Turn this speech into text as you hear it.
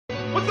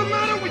What's the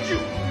matter with you?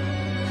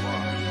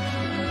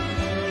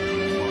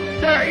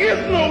 There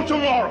is no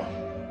tomorrow.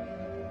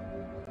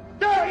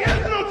 There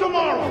is no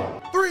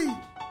tomorrow. 3,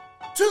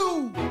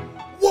 2,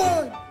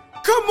 1.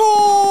 Come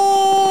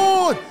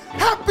on!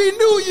 Happy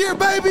New Year,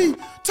 baby!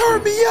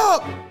 Turn me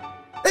up!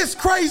 It's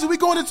crazy. We're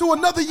going into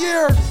another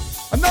year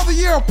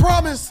of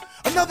promise,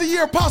 another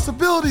year of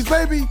possibilities,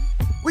 baby.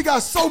 We got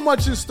so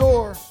much in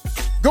store.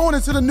 Going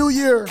into the new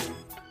year,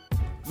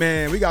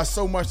 man, we got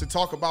so much to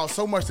talk about,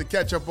 so much to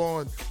catch up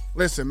on.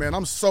 Listen, man,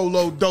 I'm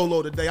solo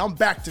dolo today. I'm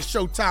back to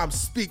Showtime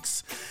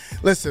Speaks.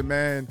 Listen,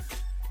 man,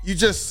 you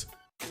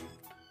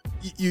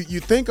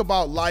think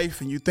about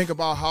life and you think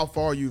about how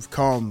far you've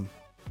come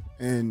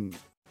and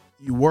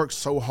you work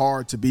so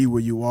hard to be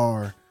where you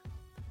are.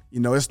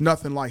 You know, it's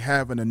nothing like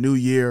having a new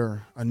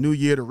year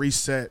to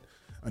reset,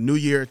 a new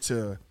year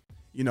to,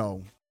 you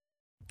know,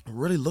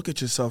 really look at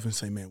yourself and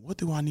say, man, what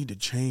do I need to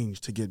change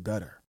to get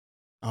better?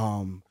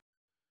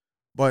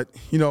 But,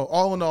 you know,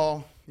 all in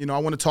all, you know, I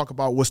want to talk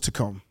about what's to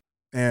come.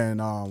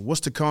 And what's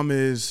to come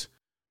is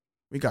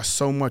we got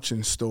so much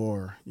in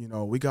store. You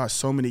know, we got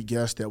so many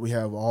guests that we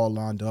have all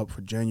lined up for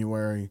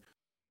January.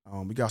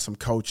 We got some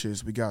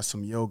coaches, we got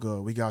some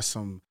yoga, we got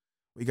some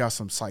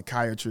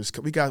psychiatrists.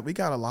 We got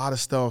a lot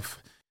of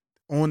stuff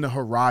on the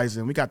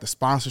horizon. We got the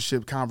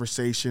sponsorship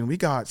conversation. We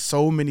got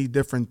so many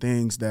different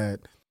things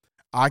that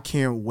I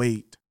can't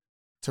wait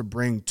to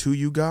bring to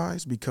you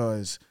guys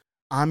because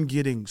I'm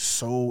getting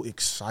so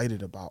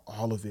excited about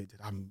all of it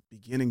that I'm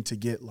beginning to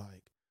get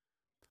like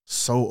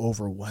so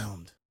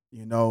overwhelmed,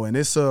 you know, and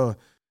it's a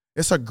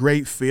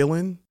great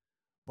feeling,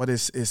 but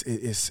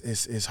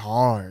it's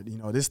hard. You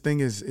know, this thing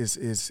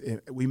is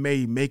we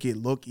may make it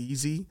look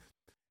easy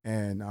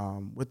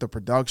and with the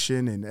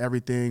production and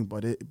everything,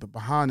 but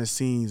behind the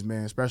scenes,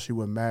 man, especially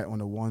with Matt on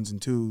the ones and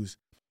twos,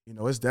 you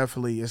know, it's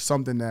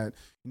something that,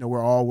 you know,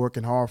 we're all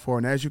working hard for.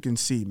 And as you can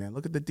see, man,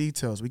 look at the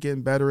details. We're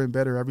getting better and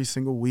better every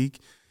single week.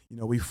 You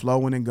know, we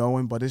flowing and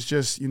going, but it's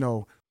just, you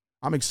know,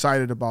 I'm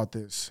excited about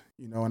this,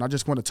 you know, and I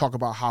just want to talk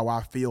about how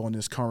I feel in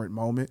this current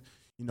moment,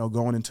 you know,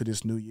 going into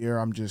this new year.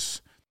 I'm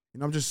just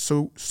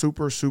so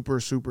super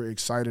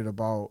excited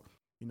about,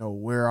 you know,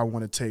 where I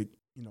want to take,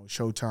 you know,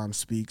 Showtime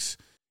Speaks,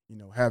 you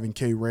know, having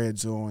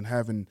K-Reds on,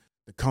 having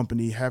the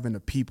company, having the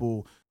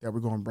people that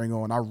we're going to bring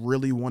on. I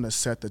really want to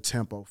set the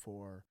tempo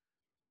for,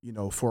 you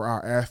know, for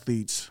our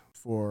athletes,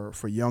 for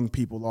young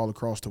people all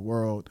across the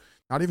world,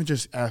 not even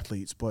just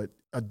athletes, but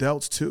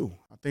adults too.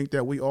 I think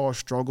that we all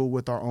struggle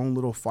with our own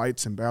little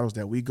fights and battles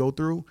that we go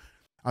through.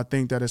 I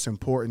think that it's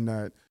important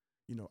that,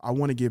 you know, I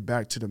want to get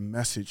back to the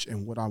message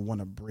and what I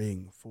want to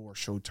bring for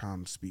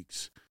Showtime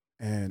Speaks.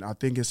 And I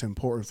think it's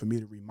important for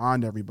me to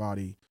remind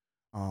everybody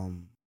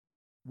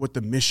what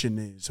the mission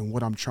is and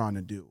what I'm trying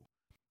to do.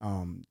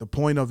 The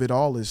point of it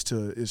all is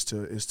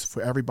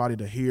for everybody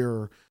to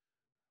hear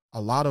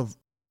a lot of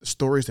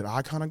stories that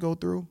I kind of go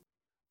through,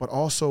 but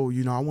also,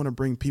 you know, I want to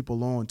bring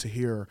people on to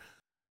hear,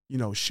 you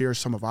know, share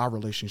some of our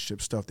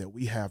relationship stuff that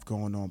we have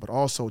going on, but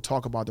also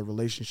talk about the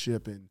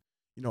relationship and,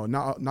 you know,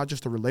 not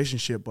just the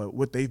relationship, but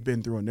what they've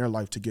been through in their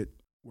life to get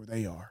where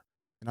they are.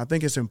 And I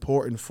think it's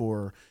important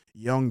for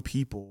young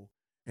people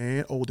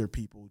and older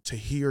people to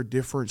hear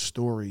different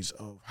stories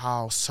of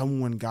how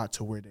someone got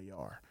to where they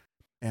are.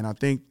 And I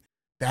think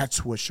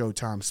that's what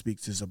Showtime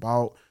Speaks is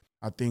about.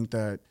 I think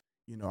that,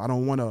 you know, I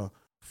don't want to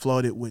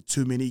flood it with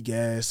too many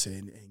guests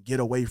and get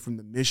away from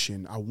the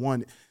mission.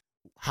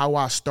 How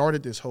I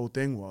started this whole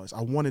thing was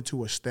I wanted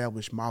to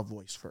establish my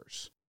voice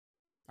first.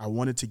 I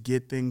wanted to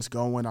get things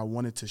going. I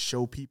wanted to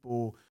show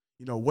people,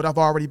 you know, what I've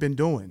already been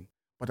doing,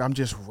 but I'm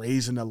just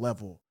raising the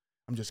level.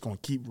 I'm just going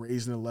to keep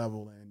raising the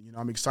level. And, you know,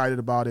 I'm excited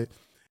about it.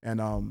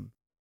 And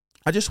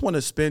I just want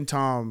to spend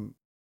time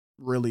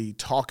really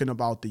talking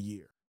about the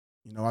year.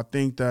 You know, I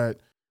think that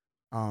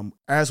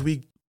as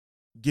we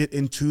get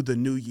into the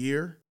new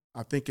year,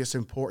 I think it's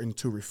important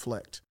to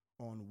reflect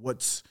on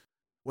what's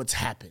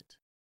happened.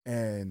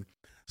 And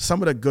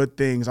some of the good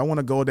things, I want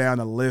to go down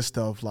a list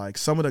of like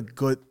some of the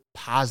good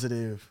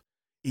positive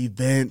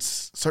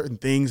events, certain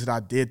things that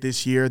I did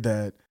this year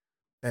that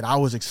I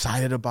was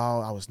excited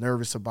about, I was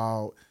nervous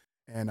about.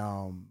 And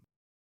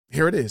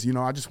here it is. You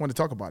know, I just want to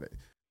talk about it.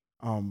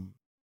 You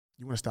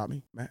want to stop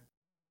me, Matt?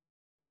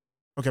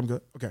 Okay, I'm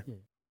good. Okay.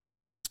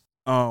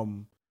 Yeah.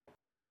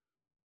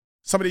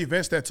 Some of the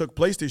events that took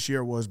place this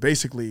year was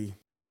basically,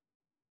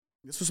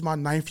 this was my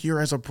 9th year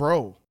as a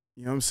pro.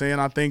 You know what I'm saying?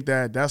 I think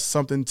that that's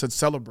something to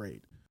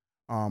celebrate.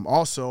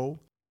 Also,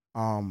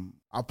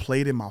 I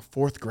played in my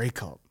 4th Grey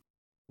Cup,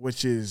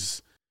 which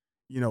is,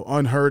 you know,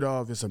 unheard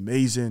of. It's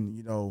amazing.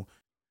 You know,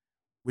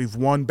 we've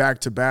won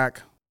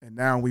back-to-back, and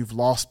now we've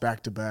lost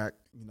back-to-back.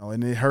 You know,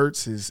 and it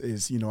hurts.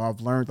 You know,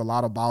 I've learned a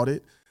lot about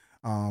it.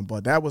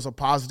 But that was a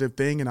positive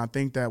thing, and I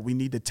think that we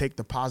need to take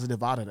the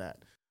positive out of that.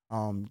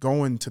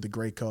 Going to the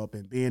Grey Cup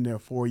and being there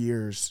 4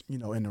 years, you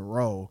know, in a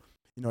row,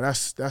 you know,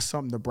 that's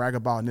something to brag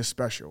about, and it's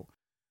special.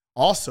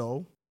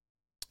 Also,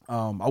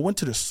 I went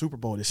to the Super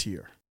Bowl this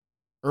year.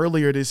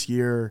 Earlier this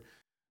year,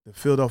 the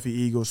Philadelphia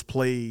Eagles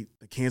played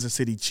the Kansas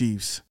City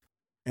Chiefs,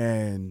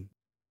 and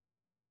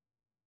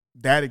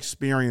that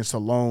experience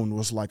alone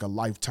was like a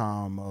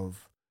lifetime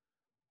of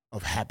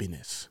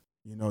happiness.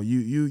 You know,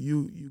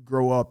 you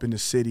grow up in the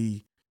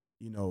city,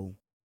 you know,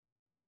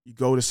 you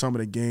go to some of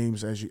the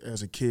games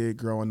as a kid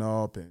growing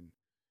up, and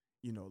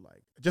you know,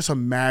 like just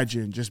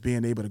imagine just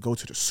being able to go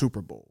to the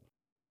Super Bowl,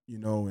 you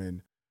know,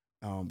 and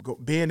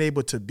being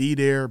able to be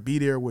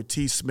there with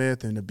T.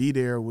 Smith, and to be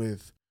there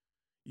with,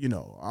 you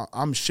know,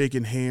 I'm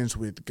shaking hands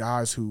with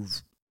guys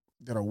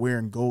that are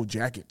wearing gold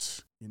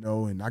jackets, you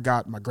know, and I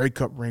got my Grey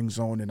Cup rings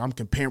on,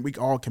 and we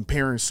all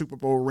comparing Super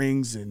Bowl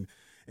rings and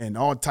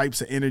all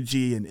types of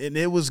energy, and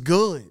it was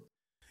good.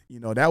 You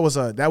know, that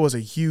was a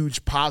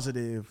huge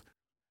positive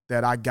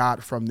that I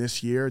got from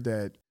this year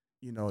that,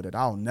 you know, that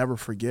I'll never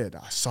forget.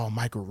 I saw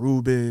Michael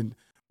Rubin,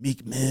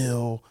 Meek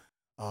Mill,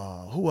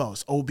 who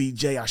else?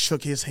 OBJ. I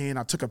shook his hand.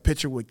 I took a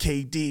picture with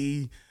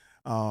KD.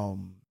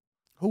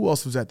 Who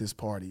else was at this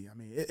party? I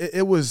mean,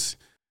 it was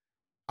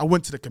 – I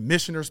went to the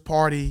commissioner's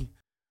party.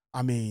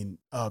 I mean,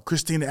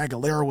 Christina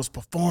Aguilera was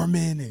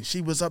performing, and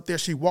she was up there.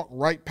 She walked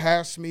right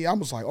past me. I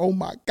was like, oh,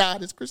 my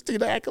God, it's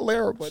Christina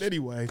Aguilera. But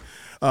anyway,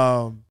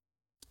 the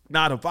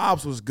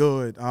vibes was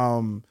good.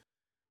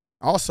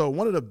 Also,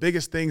 one of the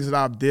biggest things that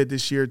I did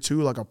this year,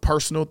 too, like a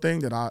personal thing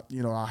that I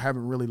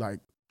haven't really like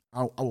 –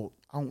 I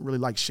don't really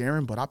like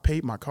sharing, but I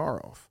paid my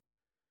car off.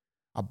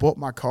 I bought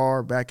my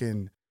car back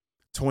in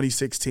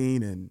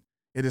 2016, and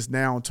it is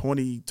now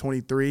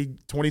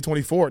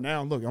 2024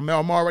 now. Look, I'm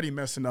already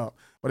messing up,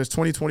 but it's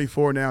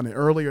 2024 now. And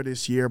earlier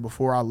this year,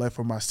 before I left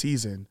for my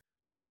season,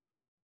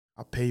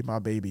 I paid my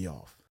baby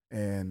off.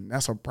 And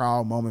that's a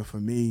proud moment for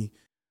me,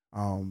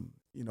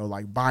 you know,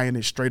 like buying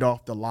it straight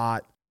off the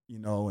lot, you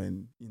know,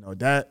 and, you know,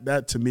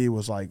 that to me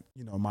was like,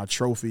 you know, my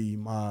trophy,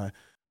 my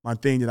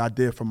thing that I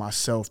did for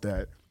myself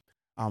that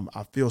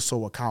I feel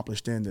so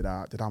accomplished in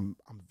that I'm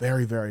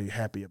very, very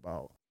happy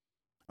about.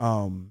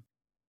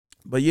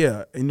 But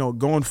yeah, you know,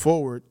 going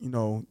forward, you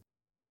know,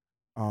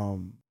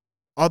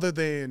 other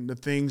than the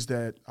things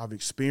that I've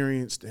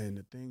experienced and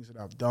the things that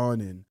I've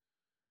done, and,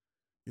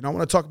 you know, I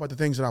want to talk about the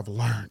things that I've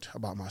learned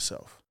about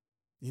myself,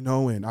 you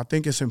know, and I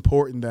think it's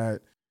important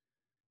that,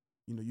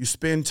 you know, you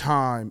spend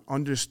time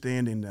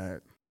understanding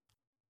that.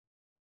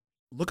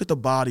 Look at the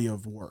body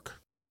of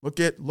work. Look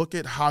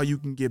at how you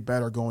can get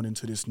better going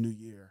into this new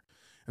year.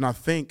 And I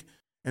think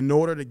in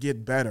order to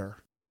get better,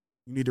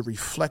 you need to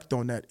reflect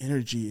on that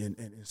energy and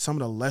some of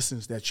the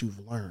lessons that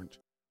you've learned.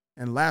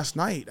 And last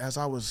night, as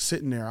I was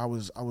sitting there, I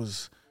was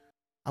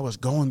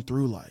going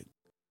through like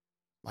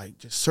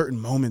just certain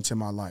moments in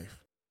my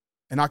life.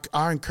 And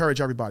I encourage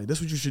everybody, this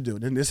is what you should do.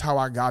 And this is how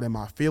I got in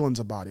my feelings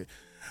about it.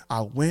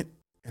 I went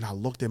and I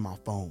looked at my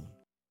phone,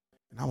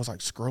 and I was like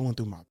scrolling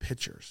through my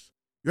pictures.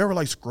 You ever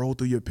like scroll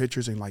through your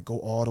pictures and like go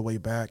all the way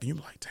back, and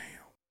you're like, damn,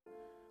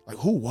 like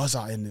who was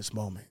I in this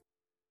moment?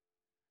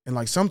 And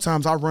like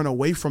sometimes I run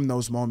away from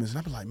those moments, and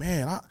I be like,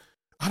 man, I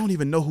don't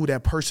even know who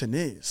that person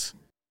is.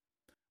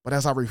 But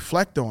as I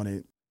reflect on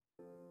it,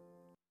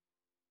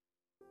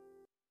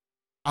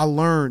 I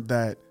learned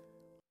that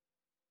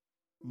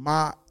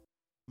my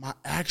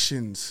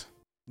actions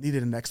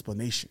needed an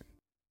explanation.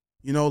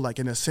 You know, like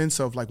in a sense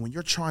of like when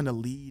you're trying to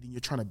lead and you're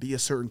trying to be a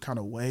certain kind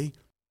of way,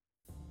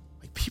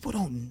 like people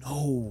don't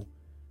know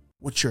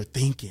what you're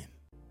thinking.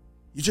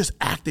 You're just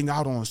acting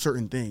out on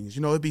certain things.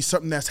 You know, it'd be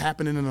something that's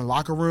happening in the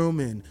locker room,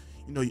 and,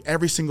 you know,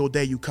 every single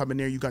day you come in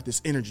there, you got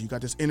this energy,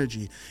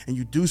 and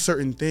you do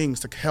certain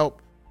things to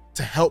help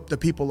the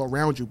people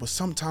around you. But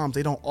sometimes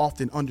they don't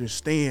often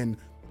understand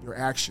your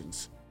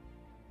actions.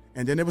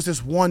 And then there was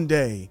this one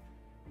day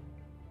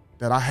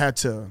that I had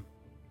to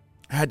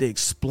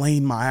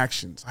explain my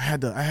actions. I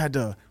had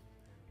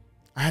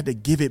to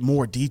give it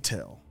more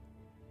detail.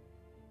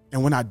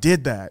 And when I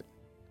did that,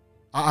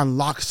 I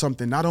unlocked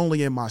something not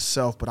only in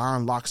myself, but I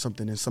unlocked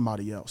something in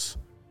somebody else.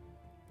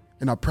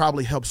 And I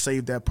probably helped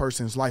save that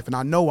person's life. And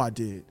I know I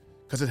did,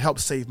 because it helped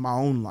save my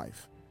own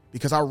life.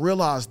 Because I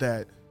realized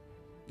that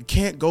you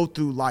can't go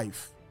through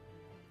life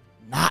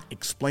not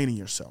explaining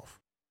yourself.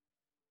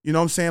 You know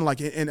what I'm saying? Like,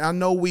 and I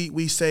know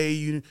we say,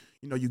 you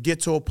know, you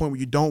get to a point where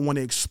you don't want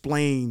to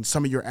explain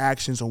some of your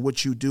actions or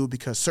what you do,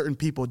 because certain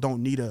people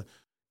don't need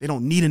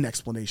an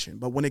explanation.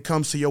 But when it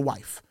comes to your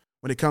wife,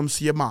 when it comes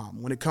to your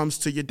mom, when it comes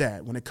to your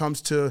dad, when it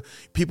comes to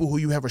people who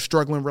you have a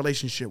struggling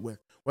relationship with,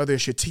 whether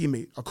it's your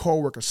teammate, a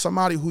coworker,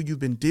 somebody who you've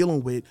been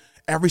dealing with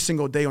every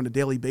single day on a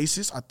daily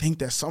basis, I think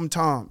that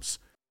sometimes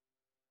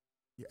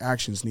your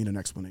actions need an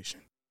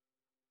explanation.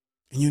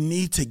 And you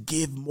need to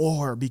give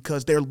more,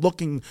 because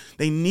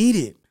they need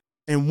it.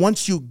 And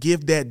once you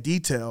give that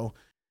detail,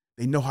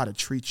 they know how to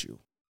treat you.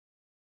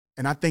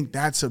 And I think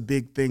that's a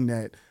big thing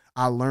that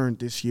I learned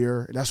this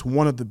year. That's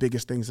one of the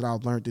biggest things that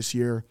I've learned this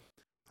year.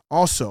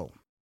 Also,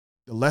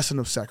 the lesson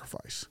of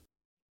sacrifice.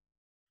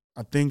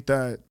 I think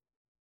that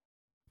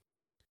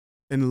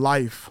in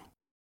life,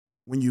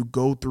 when you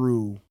go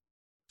through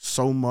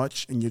so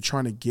much and you're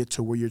trying to get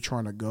to where you're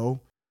trying to go,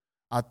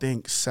 I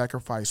think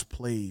sacrifice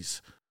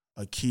plays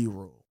a key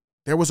role.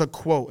 There was a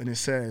quote, and it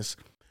says,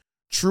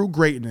 "True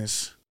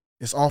greatness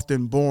is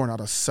often born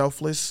out of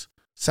selfless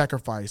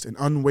sacrifice and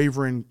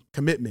unwavering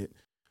commitment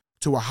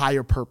to a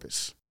higher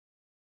purpose.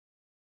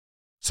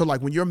 So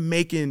like when you're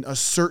making a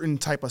certain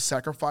type of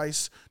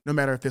sacrifice, no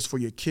matter if it's for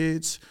your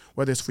kids,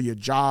 whether it's for your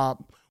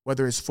job,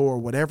 whether it's for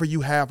whatever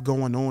you have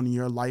going on in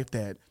your life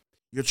that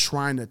you're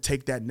trying to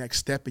take that next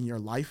step in your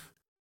life,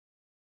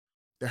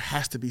 there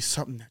has to be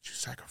something that you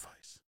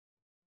sacrifice.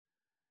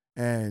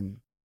 And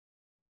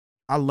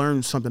I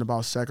learned something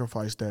about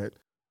sacrifice that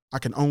I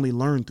can only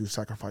learn through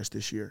sacrifice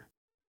this year.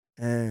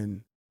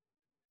 And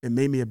it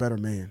made me a better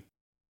man.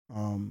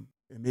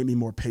 It made me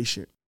more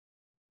patient.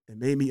 It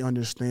made me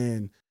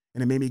understand,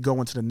 and it made me go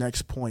into the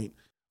next point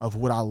of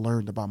what I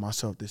learned about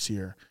myself this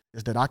year,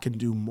 is that I can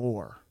do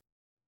more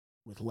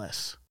with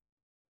less.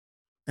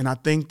 And I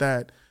think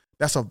that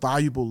that's a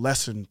valuable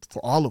lesson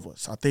for all of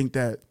us. I think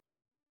that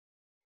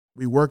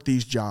we work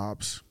these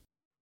jobs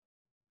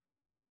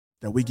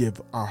that we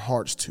give our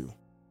hearts to,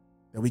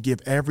 that we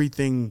give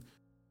everything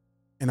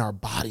in our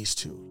bodies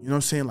to. You know what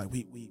I'm saying? Like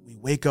we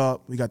wake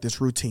up, we got this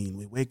routine.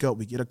 We wake up,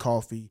 we get a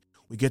coffee,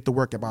 we get to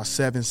work about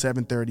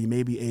 7:30,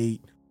 maybe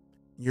 8.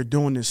 You're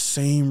doing this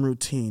same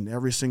routine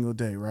every single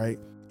day, right?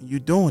 And you're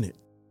doing it.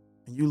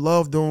 And you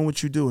love doing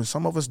what you do. And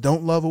some of us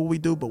don't love what we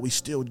do, but we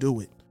still do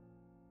it.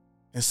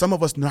 And some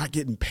of us not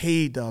getting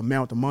paid the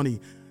amount of money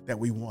that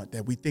we want,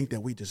 that we think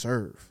that we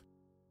deserve.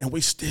 And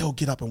we still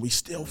get up and we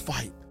still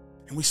fight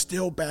and we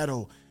still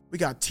battle. We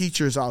got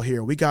teachers out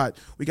here. We got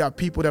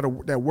people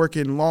that work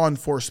in law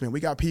enforcement. We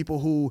got people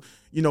who,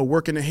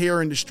 work in the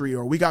hair industry,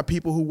 or we got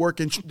people who work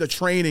in the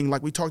training,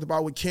 like we talked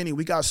about with Kenny.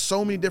 We got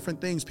so many different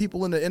things.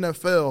 People in the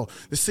NFL,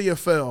 the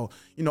CFL,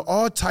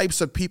 all types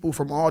of people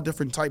from all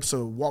different types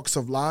of walks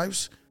of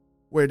lives,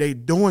 where they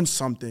doing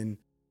something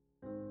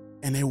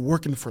and they're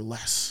working for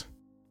less.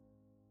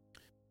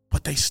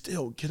 But they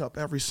still get up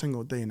every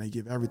single day and they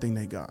give everything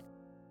they got.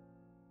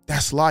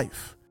 That's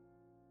life.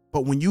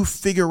 But when you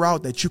figure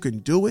out that you can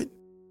do it,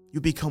 you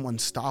become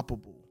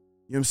unstoppable.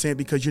 You know what I'm saying?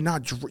 Because you're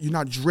not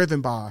driven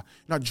by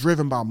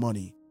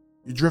money.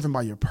 You're driven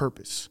by your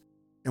purpose.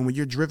 And when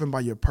you're driven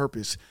by your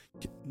purpose,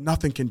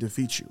 nothing can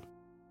defeat you.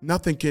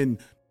 Nothing can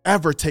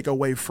ever take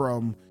away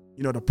from,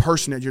 the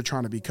person that you're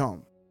trying to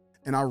become.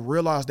 And I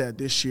realized that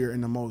this year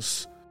in the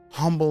most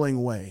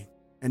humbling way.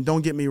 And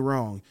don't get me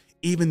wrong,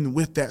 even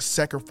with that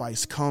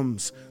sacrifice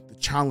comes the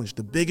challenge,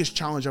 the biggest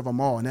challenge of them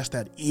all, and that's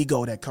that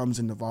ego that comes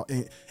into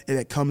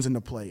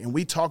play. And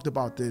we talked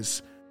about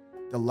this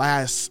the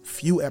last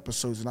few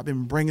episodes, and I've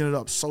been bringing it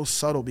up so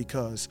subtle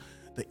because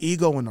the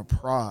ego and the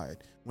pride,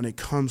 when it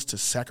comes to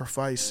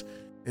sacrifice,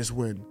 is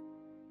when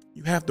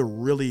you have to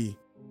really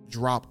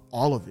drop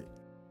all of it.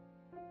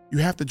 You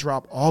have to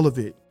drop all of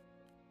it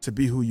to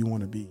be who you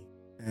want to be.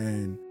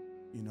 And,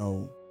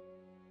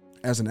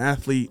 as an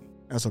athlete,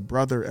 as a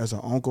brother, as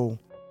an uncle,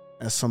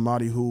 as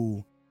somebody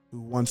who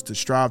wants to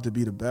strive to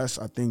be the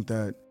best, I think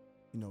that,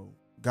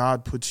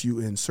 God puts you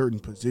in certain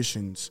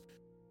positions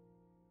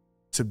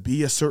to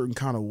be a certain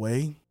kind of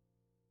way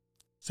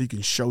so you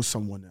can show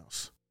someone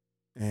else.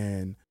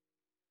 And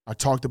I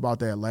talked about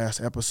that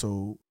last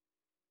episode,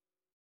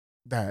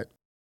 that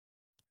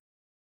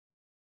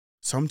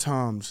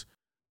sometimes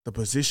the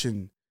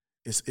position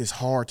is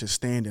hard to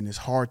stand in, it's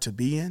hard to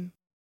be in,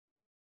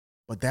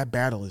 but that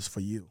battle is for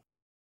you.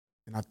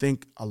 And I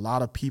think a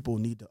lot of people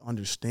need to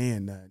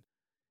understand that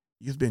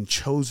you've been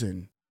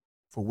chosen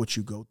for what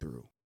you go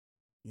through,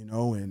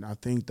 and I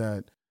think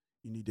that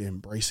you need to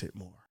embrace it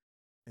more.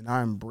 And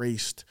I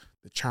embraced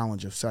the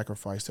challenge of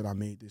sacrifice that I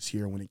made this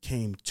year when it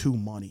came to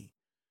money.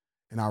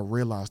 And I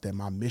realized that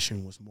my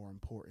mission was more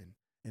important.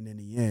 And in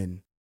the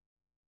end,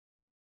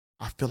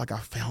 I feel like I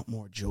found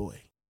more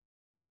joy.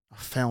 I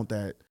found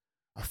that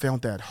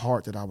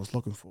heart that I was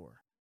looking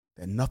for,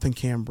 that nothing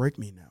can break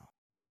me now.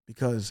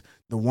 Because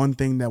the one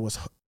thing that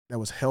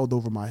was held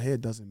over my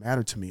head doesn't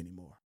matter to me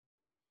anymore.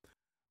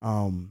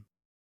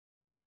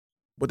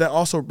 But that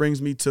also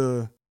brings me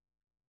to,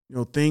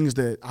 things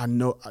that I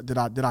know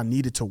that I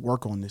needed to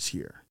work on this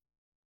year.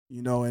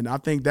 And I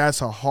think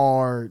that's a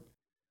hard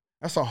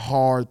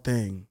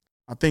thing.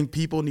 I think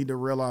people need to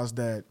realize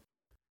that,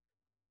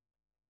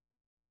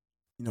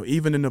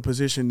 even in the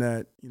position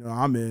that,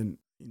 I'm in,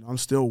 I'm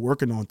still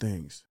working on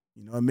things.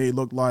 It may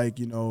look like,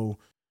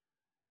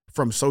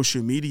 from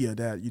social media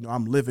that,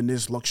 I'm living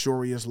this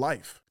luxurious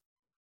life.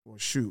 Well,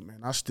 shoot, man,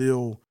 I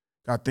still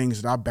got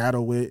things that I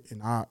battle with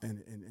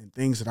and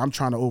things that I'm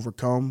trying to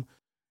overcome.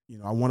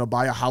 I want to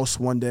buy a house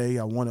one day.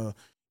 I want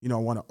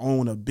to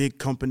own a big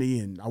company,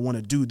 and I want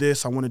to do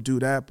this. I want to do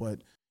that.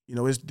 But,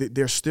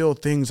 there's still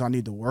things I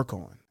need to work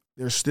on.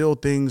 There's still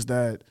things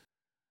that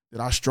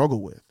I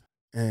struggle with.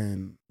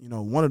 And,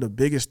 one of the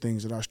biggest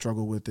things that I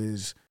struggle with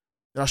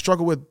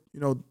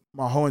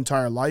my whole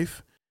entire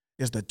life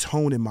is the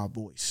tone in my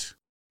voice.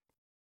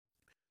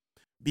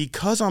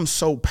 Because I'm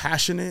so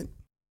passionate,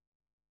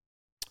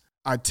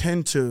 I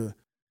tend to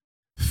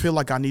feel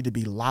like I need to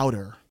be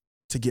louder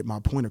to get my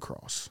point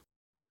across.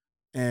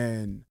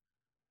 And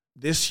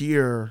this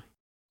year,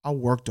 I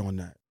worked on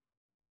that.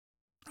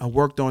 I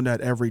worked on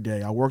that every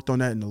day. I worked on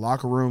that in the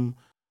locker room.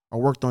 I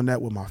worked on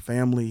that with my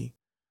family.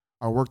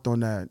 I worked on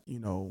that,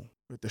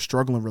 with the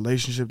struggling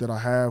relationship that I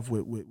have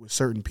with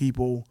certain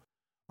people.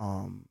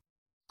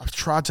 I've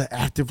tried to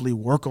actively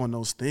work on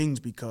those things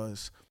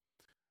because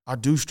I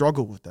do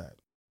struggle with that.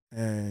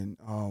 And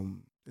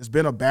it's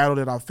been a battle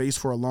that I've faced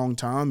for a long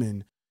time.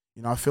 And,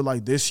 I feel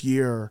like this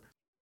year,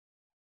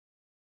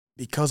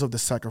 because of the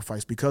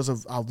sacrifice, because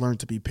of I've learned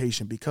to be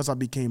patient, because I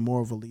became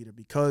more of a leader,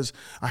 because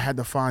I had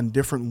to find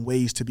different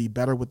ways to be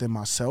better within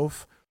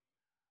myself,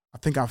 I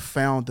think I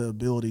found the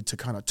ability to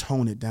kind of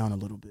tone it down a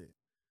little bit.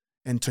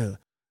 And to,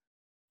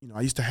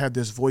 I used to have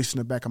this voice in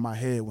the back of my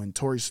head when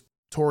Torrey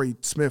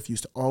Smith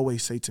used to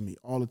always say to me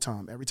all the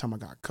time, every time I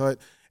got cut,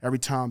 every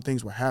time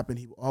things would happen,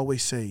 he would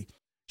always say,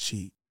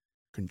 "She,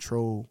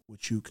 control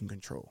what you can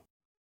control."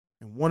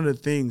 And one of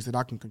the things that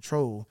I can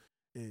control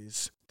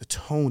is the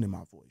tone in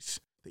my voice,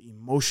 the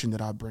emotion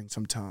that I bring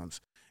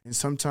sometimes. And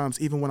sometimes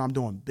even when I'm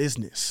doing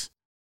business,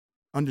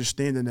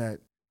 understanding that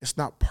it's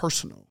not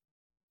personal,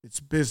 it's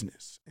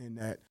business, and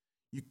that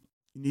you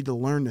need to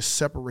learn to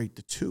separate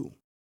the two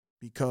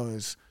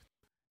because,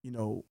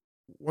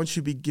 once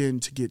you begin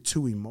to get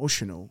too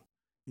emotional,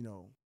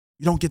 you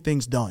don't get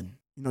things done.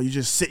 You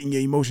just sit in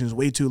your emotions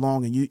way too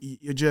long and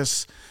you're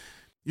just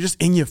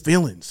in your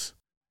feelings.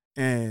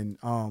 And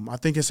I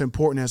think it's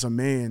important as a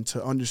man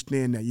to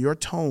understand that your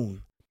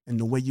tone and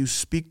the way you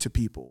speak to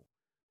people,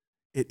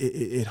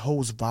 it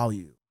holds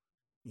value,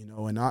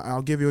 and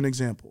I'll give you an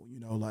example,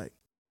 like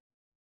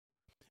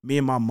me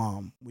and my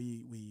mom,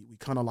 we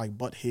kind of like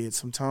butt heads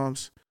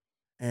sometimes,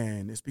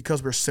 and it's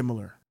because we're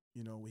similar.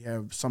 We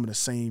have some of the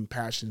same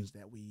passions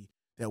that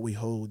we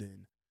hold,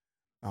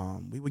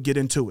 and we would get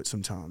into it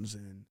sometimes,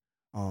 and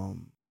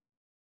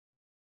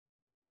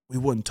we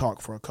wouldn't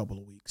talk for a couple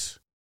of weeks.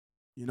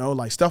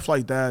 Like stuff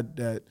like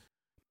that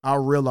I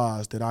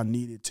realized that I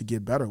needed to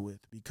get better with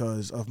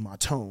because of my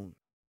tone,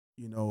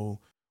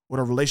 with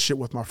a relationship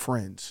with my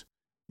friends.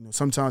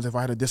 Sometimes if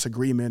I had a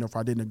disagreement or if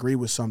I didn't agree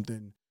with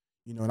something,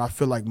 and I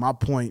feel like my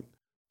point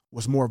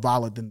was more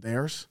valid than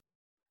theirs,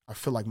 I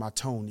feel like my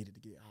tone needed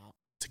to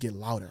get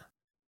louder,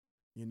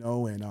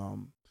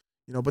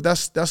 but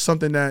that's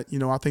something that,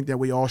 I think that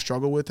we all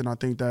struggle with. And I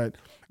think that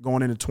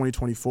going into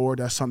 2024,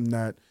 that's something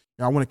that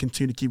I want to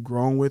continue to keep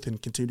growing with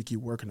and continue to keep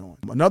working on.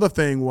 Another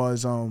thing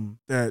was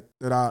that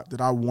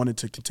I wanted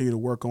to continue to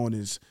work on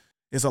is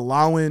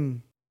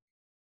allowing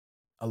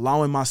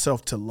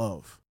myself to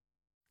love.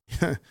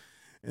 And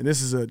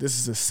this is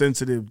a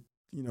sensitive,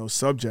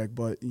 subject,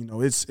 but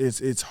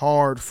it's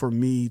hard for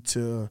me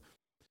to,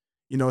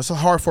 it's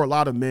hard for a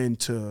lot of men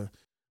to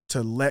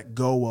let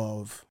go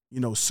of,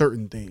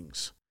 certain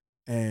things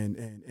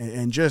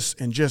and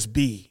just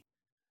be.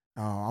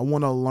 I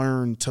want to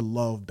learn to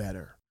love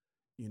better.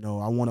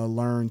 I want to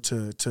learn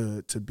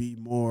to be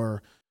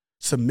more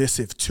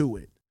submissive to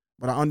it.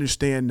 But I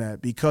understand that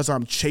because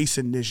I'm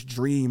chasing this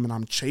dream and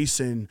I'm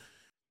chasing,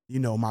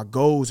 my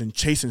goals and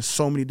chasing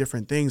so many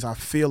different things, I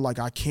feel like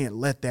I can't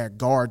let that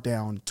guard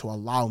down to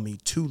allow me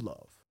to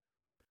love.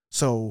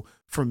 So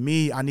for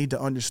me, I need to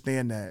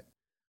understand that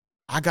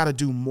I got to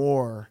do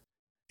more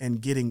in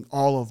getting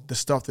all of the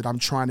stuff that I'm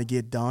trying to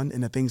get done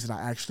and the things that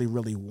I actually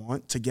really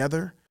want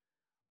together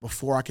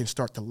before I can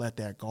start to let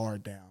that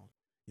guard down.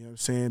 You know what I'm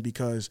saying?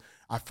 Because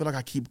I feel like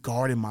I keep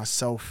guarding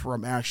myself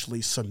from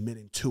actually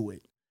submitting to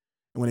it.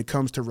 And when it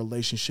comes to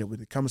relationship,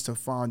 when it comes to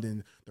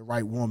finding the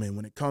right woman,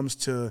 when it comes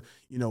to,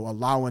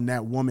 allowing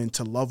that woman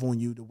to love on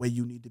you the way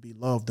you need to be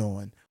loved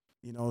on,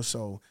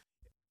 so,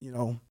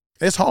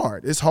 it's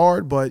hard. It's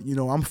hard, but,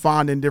 I'm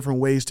finding different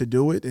ways to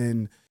do it.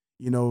 And,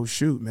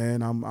 shoot,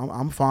 man,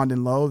 I'm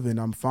finding love and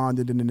I'm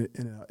finding it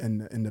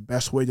in the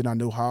best way that I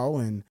know how.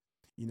 And,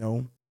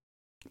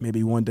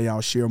 maybe one day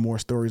I'll share more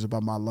stories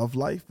about my love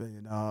life,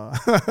 and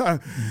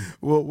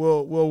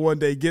we'll one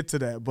day get to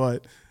that.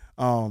 But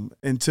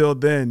until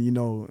then,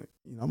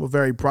 I'm a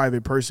very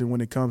private person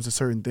when it comes to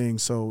certain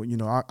things. So,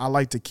 I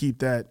like to keep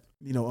that,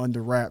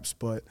 under wraps.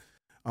 But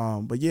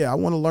yeah, I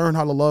want to learn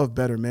how to love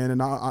better, man.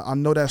 And I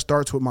know that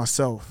starts with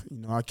myself.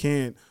 I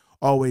can't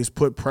always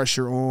put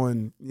pressure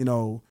on,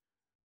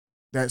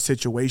 that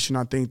situation.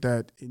 I think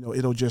that,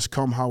 it'll just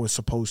come how it's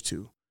supposed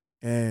to.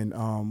 And,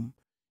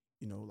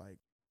 like,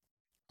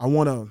 I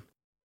want to,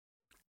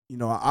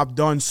 I've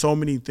done so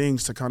many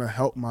things to kind of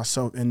help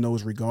myself in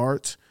those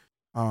regards.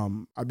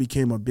 I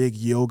became a big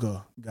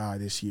yoga guy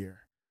this year.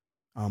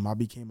 I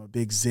became a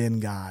big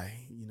Zen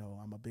guy.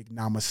 I'm a big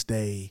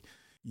namaste,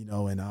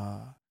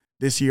 and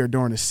this year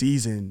during the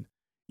season,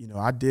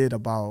 I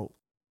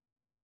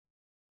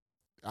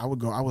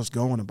was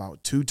going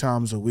about 2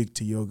 times a week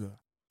to yoga,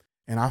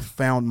 and I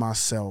found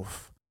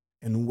myself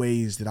in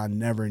ways that I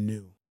never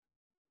knew.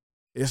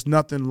 It's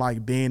nothing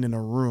like being in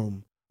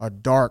a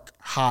dark,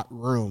 hot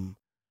room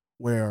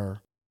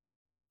where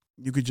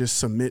you could just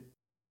submit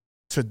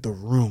to the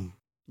room,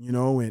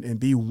 and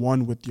be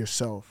one with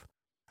yourself.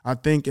 I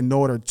think in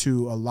order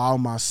to allow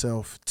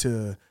myself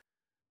to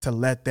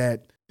let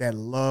that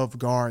love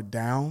guard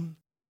down,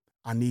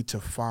 I need to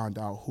find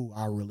out who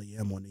I really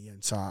am on the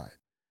inside.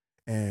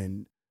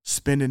 And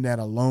spending that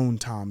alone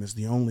time is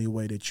the only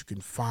way that you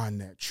can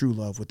find that true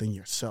love within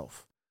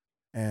yourself.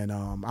 And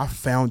I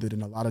found it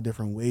in a lot of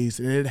different ways,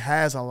 and it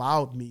has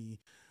allowed me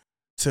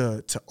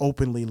to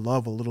openly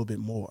love a little bit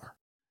more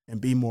and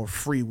be more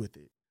free with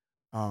it.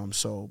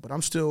 But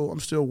I'm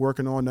still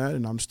working on that,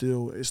 and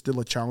it's still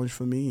a challenge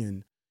for me,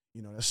 and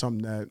that's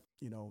something that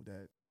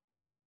that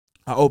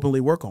I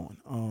openly work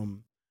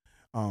on.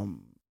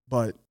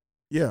 But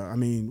yeah, I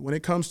mean, when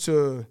it comes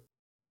to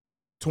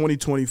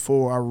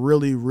 2024, I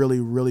really, really,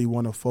 really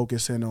want to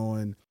focus in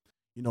on,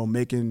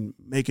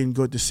 making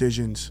good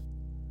decisions,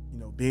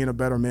 being a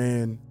better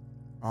man,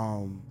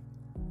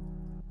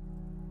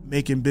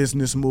 making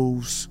business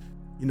moves,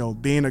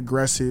 being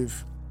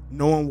aggressive,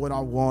 knowing what I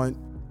want.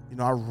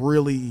 I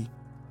really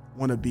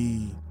want to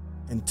be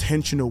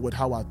intentional with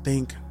how I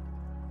think.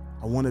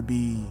 I want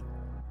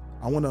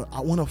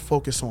to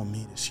focus on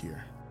me this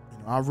year.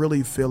 I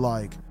really feel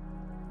like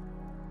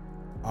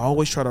I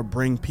always try to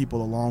bring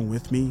people along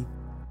with me.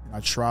 And I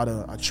try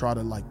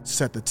to like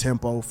set the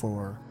tempo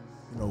for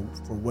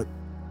what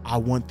I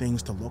want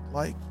things to look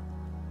like.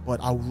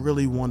 But I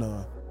really want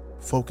to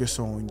focus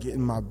on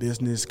getting my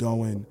business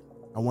going.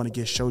 I want to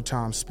get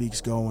Showtime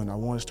Speaks going. I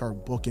want to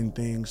start booking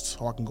things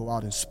so I can go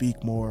out and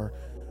speak more.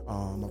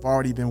 I've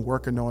already been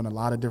working on a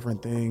lot of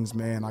different things,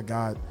 man.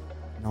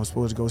 I'm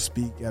supposed to go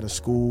speak at a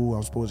school.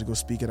 I'm supposed to go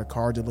speak at a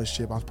car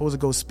dealership. I'm supposed to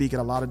go speak at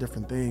a lot of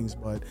different things.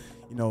 But,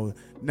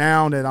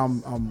 now that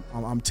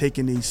I'm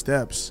taking these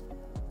steps,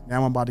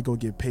 now I'm about to go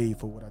get paid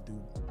for what I do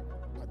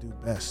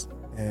best.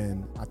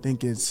 And I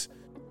think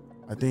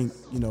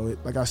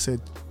like I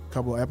said a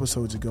couple of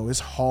episodes ago, it's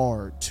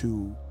hard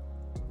to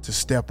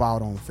step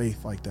out on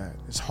faith like that.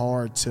 It's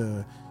hard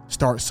to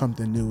start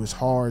something new. It's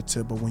hard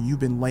but when you've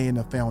been laying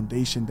the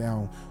foundation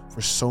down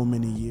for so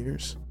many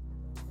years,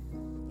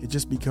 it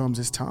just becomes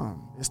it's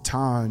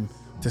time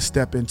to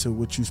step into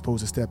what you're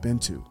supposed to step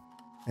into.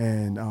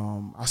 And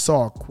I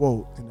saw a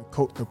quote, and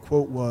the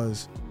quote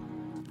was,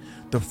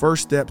 the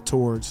first step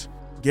towards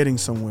getting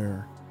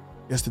somewhere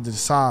is to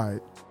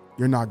decide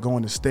you're not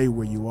going to stay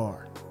where you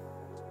are,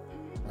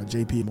 by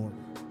J.P. Morgan.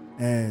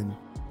 And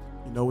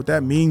what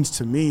that means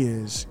to me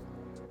is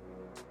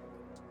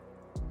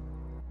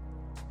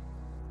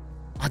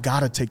I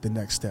got to take the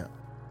next step.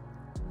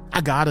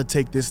 I got to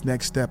take this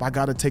next step. I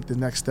got to take the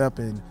next step.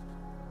 And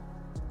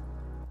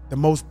the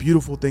most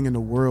beautiful thing in the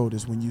world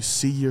is when you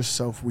see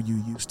yourself where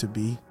you used to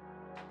be,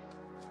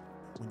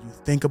 when you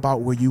think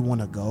about where you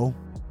want to go.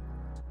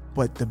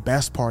 But the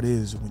best part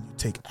is when you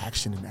take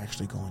action and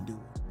actually go and do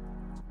it.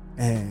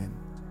 And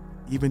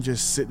even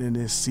just sitting in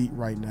this seat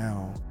right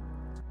now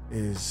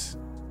it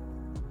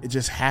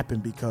just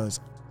happened because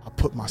I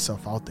put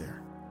myself out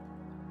there.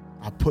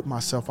 I put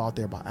myself out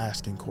there by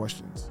asking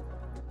questions.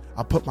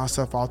 I put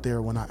myself out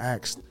there when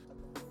I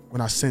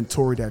sent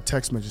Tori that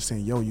text message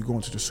saying, yo, you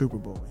going to the Super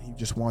Bowl? And he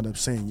just wound up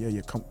saying, yeah,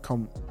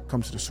 come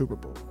to the Super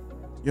Bowl. You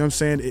know what I'm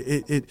saying?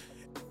 It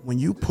when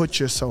you put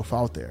yourself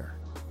out there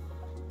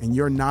and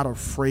you're not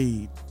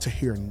afraid to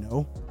hear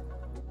no,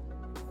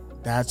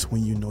 that's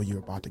when you know you're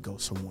about to go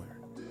somewhere.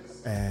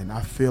 And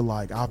I feel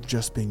like I've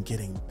just been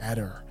getting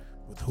better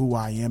with who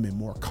I am and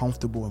more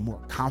comfortable and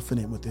more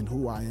confident within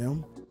who I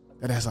am.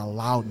 That has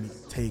allowed me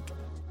to take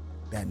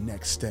that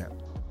next step,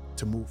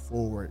 to move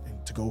forward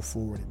and to go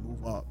forward and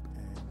move up.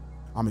 And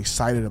I'm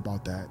excited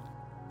about that.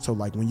 So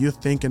like when you're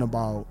thinking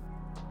about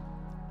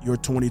your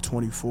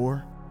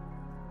 2024,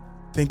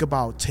 think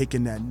about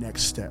taking that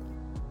next step.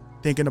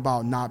 Thinking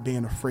about not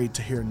being afraid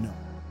to hear no.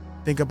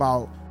 Think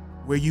about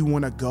where you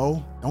want to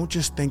go. Don't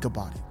just think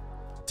about it.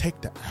 Take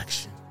the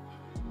action.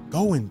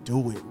 Go and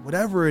do it.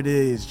 Whatever it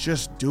is,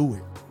 just do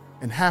it.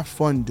 And have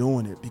fun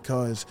doing it,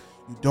 because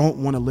you don't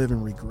want to live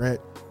in regret.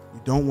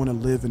 You don't want to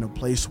live in a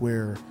place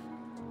where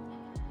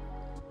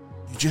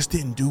you just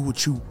didn't do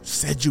what you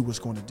said you was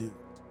going to do.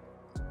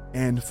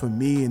 And for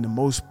me, and the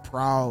most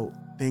proud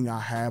thing I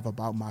have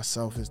about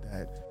myself is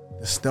that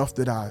the stuff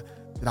that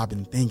I've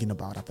been thinking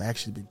about, I've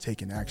actually been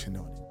taking action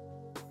on it.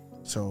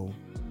 So,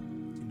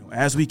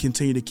 as we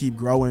continue to keep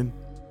growing,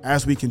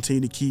 as we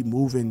continue to keep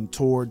moving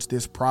towards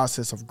this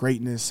process of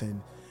greatness,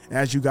 and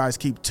as you guys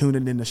keep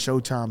tuning in to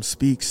Showtime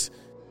Speaks,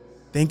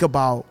 think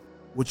about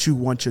what you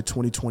want your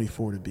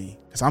 2024 to be,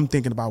 because I'm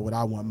thinking about what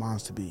I want mine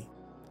to be.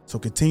 So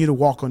continue to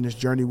walk on this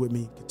journey with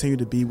me. Continue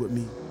to be with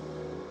me.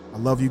 I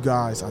love you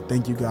guys. I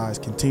thank you guys.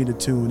 Continue to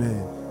tune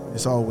in.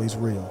 It's always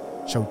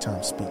real.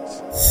 Showtime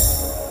Speaks.